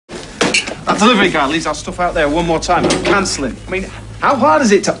delivery guy leaves our stuff out there one more time, I'm cancelling. I mean, how hard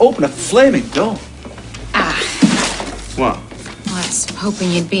is it to open a flaming door? Ah. What? Well, I was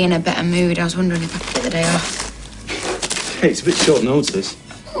hoping you'd be in a better mood. I was wondering if I could get the day off. Hey, it's a bit short notice.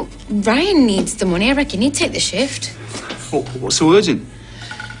 Well, Ryan needs the money. I reckon he'd take the shift. What's so urgent?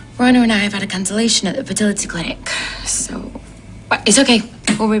 Rana and I have had a cancellation at the fertility clinic, so... But it's okay.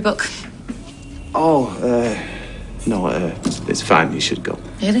 We'll rebook. Oh, no, it's fine. You should go.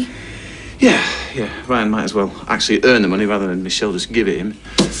 Really? Yeah. Ryan might as well actually earn the money rather than Michelle just give it him.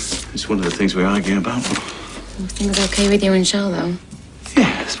 It's one of the things we're arguing about. Things okay with you and Shell, though?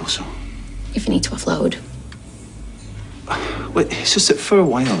 Yeah, I suppose so. If you need to offload. Well, it's just that for a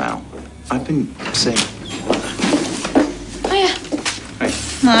while now, I've been saying... Oh, yeah. Hey.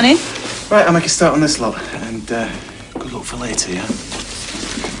 Morning. Right, I'll make a start on this lot, and good luck for later, yeah?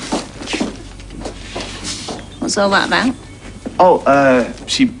 What's all that about? Oh,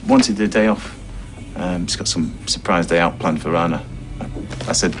 she wanted the day off. She's got some surprise day out planned for Rana.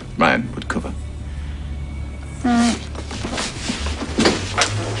 I said Ryan would cover. Right.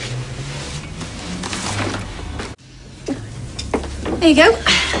 There you go.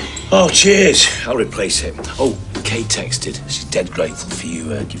 Oh, cheers. I'll replace it. Oh, Kate texted. She's dead grateful for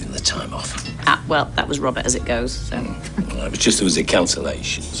you giving the time off. Ah, well, that was Robert as it goes, so... Well, it was just there was a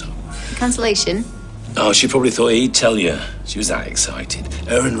cancellation, so... Cancellation? Oh, she probably thought he'd tell you. She was that excited.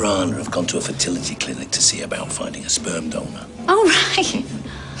 Her and Rana have gone to a fertility clinic to see about finding a sperm donor. Oh, right.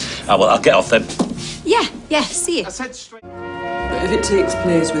 Oh, well, I'll get off then. Yeah, see you. I said straight... But if it takes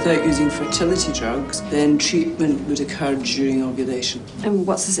place without using fertility drugs, then treatment would occur during ovulation. And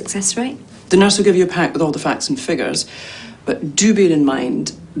what's the success rate? The nurse will give you a pack with all the facts and figures, but do bear in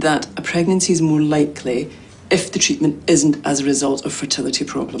mind that a pregnancy is more likely if the treatment isn't as a result of fertility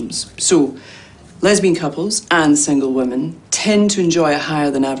problems. So, lesbian couples and single women tend to enjoy a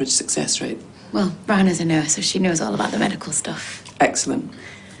higher than average success rate. Well, Rana's a nurse, so she knows all about the medical stuff. Excellent.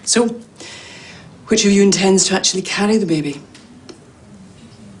 So, which of you intends to actually carry the baby?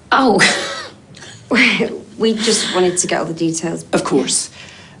 Oh, we just wanted to get all the details. Of course.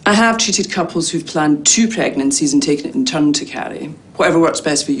 I have treated couples who've planned 2 pregnancies and taken it in turn to carry. Whatever works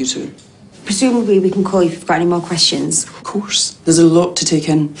best for you two. Presumably we can call you if you've got any more questions. Of course. There's a lot to take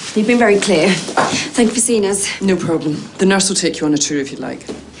in. You've been very clear. Thank you for seeing us. No problem. The nurse will take you on a tour if you'd like.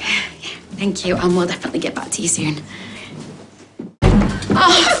 Thank you, and we'll definitely get back to you soon.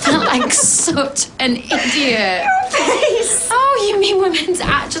 Oh, I felt like such an idiot. Your face! Oh, you mean we're meant to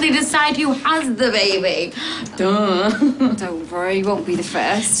actually decide who has the baby? Duh. Don't worry, you won't be the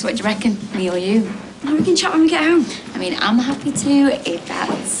first. What do you reckon, me or you? No, we can chat when we get home. I mean, I'm happy to, if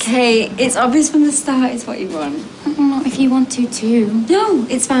that's... Okay, it's obvious from the start it's what you want. Not if you want to, too. No,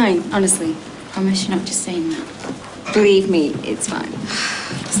 it's fine, honestly. Promise you're not just saying that. Believe me, it's fine.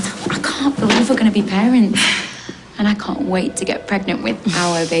 I can't believe we're going to be parents. And I can't wait to get pregnant with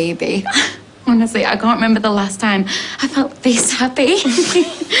our baby. Honestly, I can't remember the last time I felt this happy.